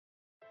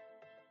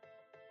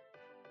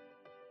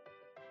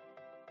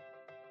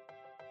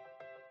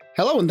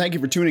Hello and thank you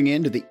for tuning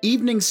in to the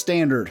Evening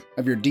Standard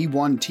of your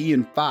D1T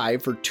and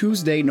 5 for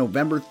Tuesday,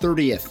 November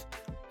 30th.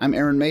 I'm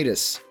Aaron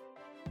Matus.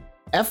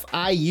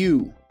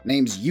 FIU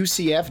names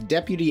UCF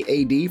Deputy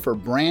AD for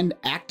brand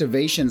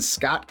activation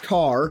Scott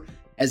Carr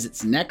as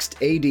its next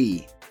AD.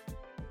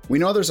 We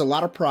know there's a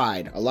lot of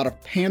pride, a lot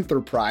of Panther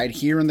pride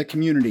here in the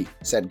community,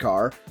 said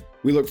Carr.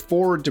 We look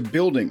forward to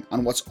building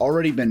on what's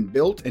already been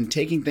built and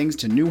taking things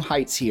to new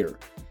heights here.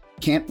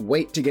 Can't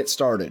wait to get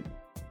started.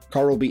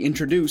 Carr will be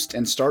introduced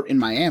and start in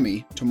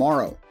Miami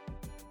tomorrow.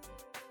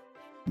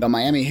 The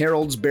Miami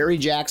Herald's Barry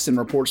Jackson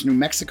reports New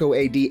Mexico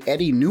AD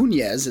Eddie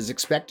Nunez is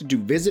expected to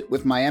visit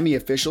with Miami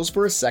officials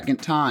for a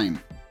second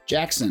time.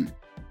 Jackson: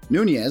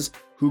 Nunez,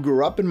 who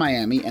grew up in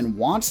Miami and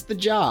wants the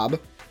job,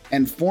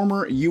 and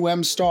former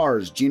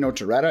stars Gino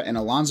Torretta and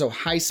Alonzo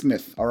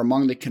Highsmith are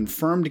among the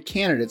confirmed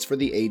candidates for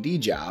the AD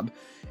job,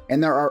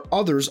 and there are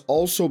others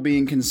also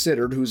being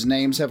considered whose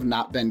names have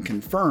not been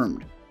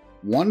confirmed.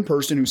 One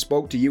person who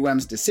spoke to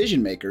UM's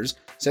decision makers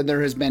said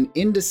there has been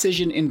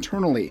indecision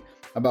internally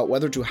about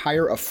whether to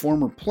hire a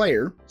former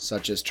player,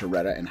 such as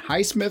Torretta and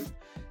Highsmith,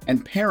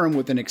 and pair him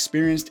with an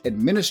experienced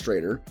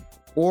administrator,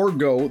 or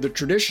go the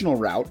traditional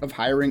route of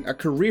hiring a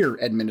career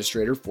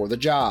administrator for the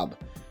job.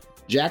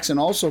 Jackson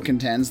also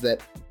contends that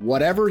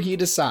whatever he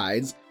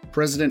decides,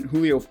 President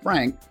Julio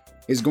Frank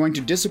is going to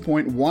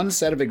disappoint one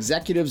set of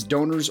executives,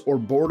 donors, or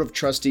board of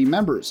trustee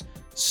members,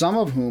 some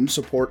of whom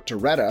support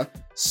Torretta,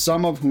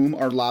 some of whom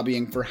are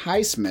lobbying for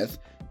Highsmith,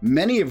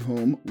 many of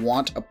whom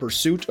want a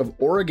pursuit of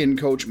Oregon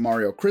coach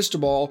Mario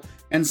Cristobal,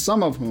 and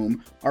some of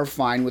whom are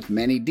fine with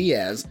Manny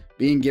Diaz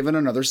being given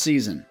another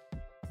season.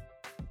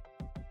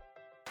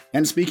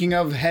 And speaking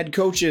of head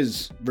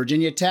coaches,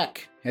 Virginia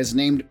Tech has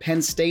named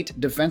Penn State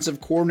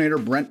defensive coordinator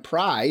Brent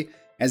Pry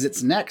as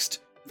its next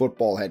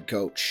football head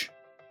coach.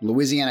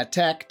 Louisiana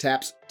Tech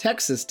taps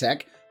Texas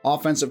Tech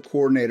offensive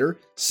coordinator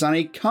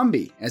Sonny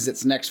Cumbie as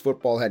its next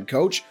football head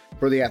coach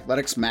for the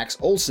Athletics' Max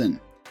Olson.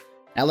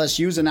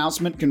 LSU's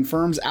announcement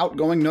confirms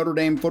outgoing Notre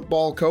Dame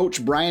football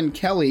coach Brian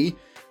Kelly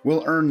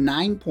will earn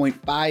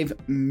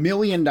 $9.5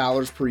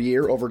 million per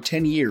year over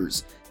 10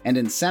 years, and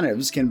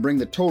incentives can bring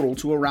the total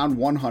to around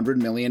 $100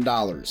 million.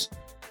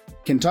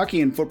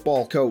 Kentuckian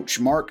football coach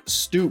Mark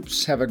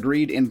Stoops have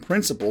agreed in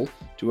principle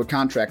to a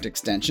contract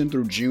extension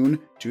through June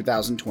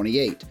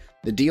 2028.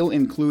 The deal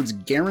includes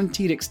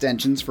guaranteed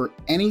extensions for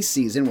any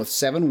season with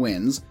 7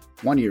 wins,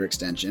 1-year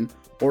extension,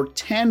 or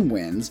 10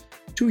 wins,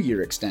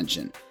 2-year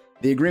extension.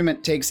 The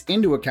agreement takes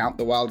into account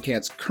the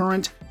Wildcats'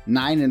 current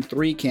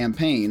 9-3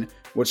 campaign,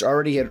 which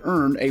already had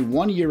earned a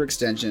 1-year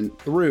extension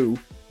through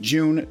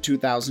June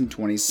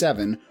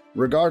 2027,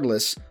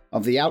 regardless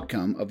of the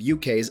outcome of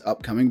UK's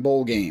upcoming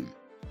bowl game.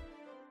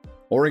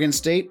 Oregon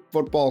State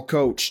football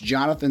coach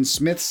Jonathan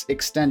Smith's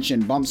extension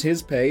bumps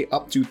his pay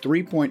up to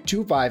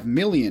 $3.25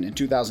 million in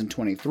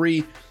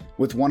 2023,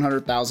 with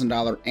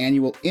 $100,000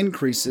 annual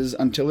increases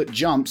until it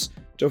jumps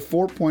to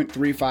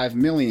 $4.35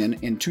 million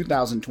in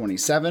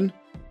 2027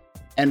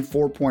 and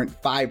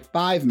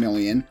 $4.55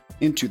 million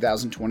in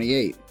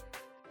 2028.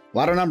 A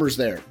lot of numbers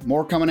there.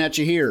 More coming at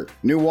you here.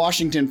 New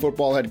Washington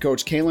football head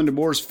coach Kalen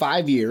DeBoer's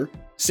 5-year,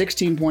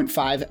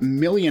 $16.5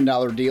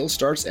 million deal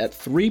starts at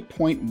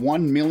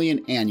 $3.1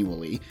 million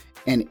annually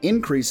and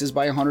increases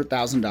by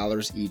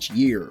 $100,000 each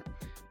year.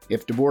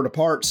 If DeBoer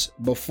departs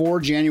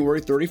before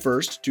January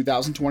 31st,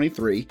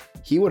 2023,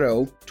 he would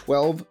owe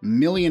 $12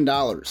 million,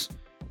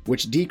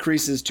 which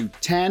decreases to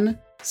 $10,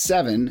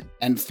 $7,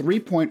 and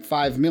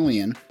 $3.5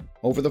 million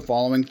over the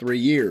following 3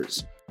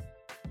 years.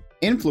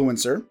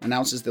 Influencer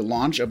announces the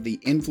launch of the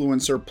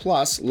Influencer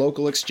Plus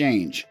local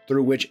exchange,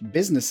 through which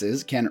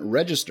businesses can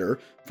register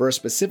for a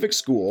specific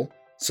school,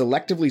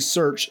 selectively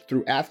search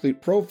through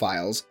athlete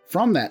profiles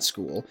from that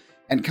school,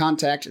 and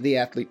contact the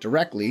athlete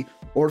directly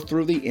or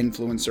through the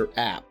Influencer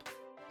app.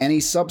 Any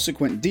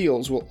subsequent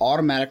deals will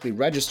automatically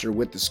register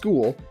with the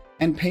school,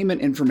 and payment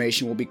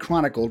information will be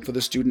chronicled for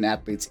the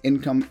student-athlete's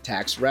income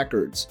tax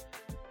records.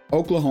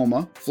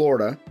 Oklahoma,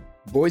 Florida,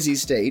 Boise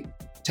State,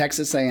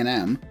 Texas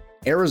A&M,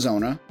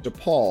 Arizona,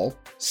 DePaul,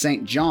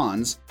 St.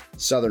 John's,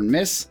 Southern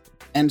Miss,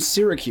 and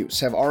Syracuse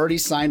have already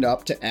signed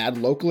up to add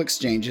local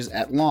exchanges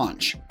at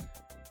launch.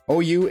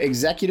 OU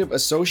Executive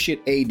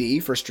Associate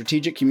AD for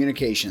Strategic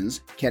Communications,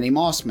 Kenny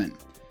Mossman.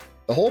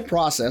 The whole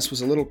process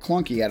was a little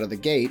clunky out of the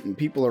gate, and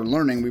people are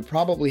learning we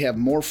probably have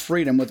more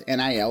freedom with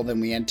NIL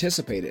than we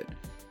anticipated.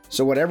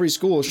 So what every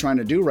school is trying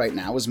to do right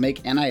now is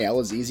make NIL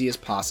as easy as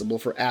possible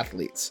for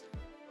athletes.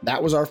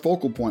 That was our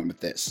focal point with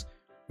this.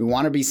 We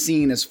want to be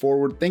seen as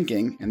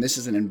forward-thinking, and this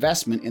is an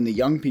investment in the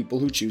young people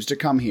who choose to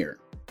come here.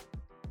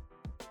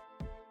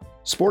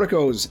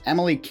 Sportico's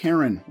Emily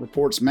Caron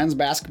reports men's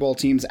basketball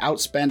teams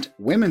outspent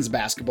women's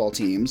basketball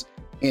teams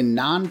in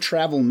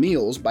non-travel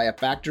meals by a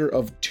factor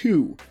of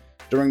 2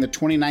 during the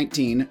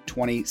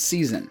 2019-20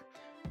 season.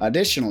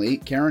 Additionally,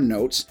 Caron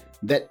notes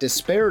that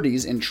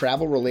disparities in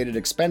travel-related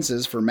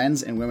expenses for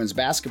men's and women's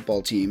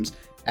basketball teams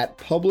at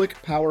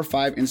public Power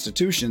 5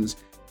 institutions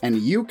and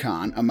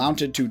UConn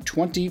amounted to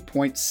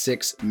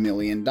 $20.6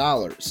 million.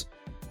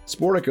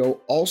 Sportico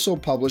also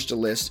published a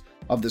list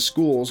of the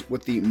schools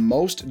with the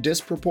most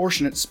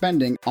disproportionate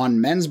spending on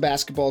men's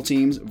basketball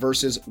teams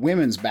versus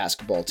women's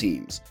basketball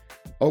teams.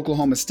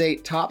 Oklahoma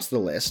State tops the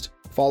list,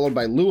 followed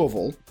by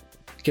Louisville,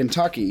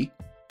 Kentucky,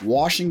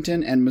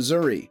 Washington, and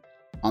Missouri.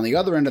 On the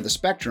other end of the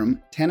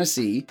spectrum,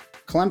 Tennessee,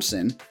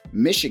 Clemson,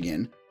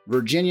 Michigan,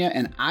 Virginia,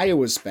 and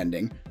Iowa's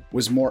spending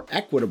was more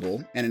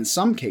equitable and in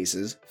some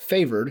cases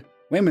favored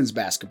women's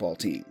basketball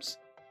teams.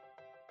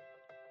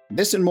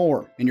 This and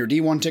more in your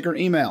D1 Ticker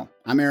email.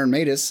 I'm Aaron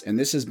Matus, and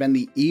this has been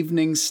the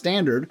Evening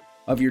Standard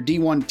of your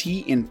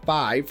D1T in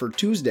 5 for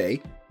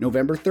Tuesday,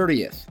 November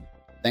 30th.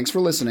 Thanks for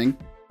listening.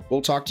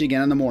 We'll talk to you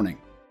again in the morning.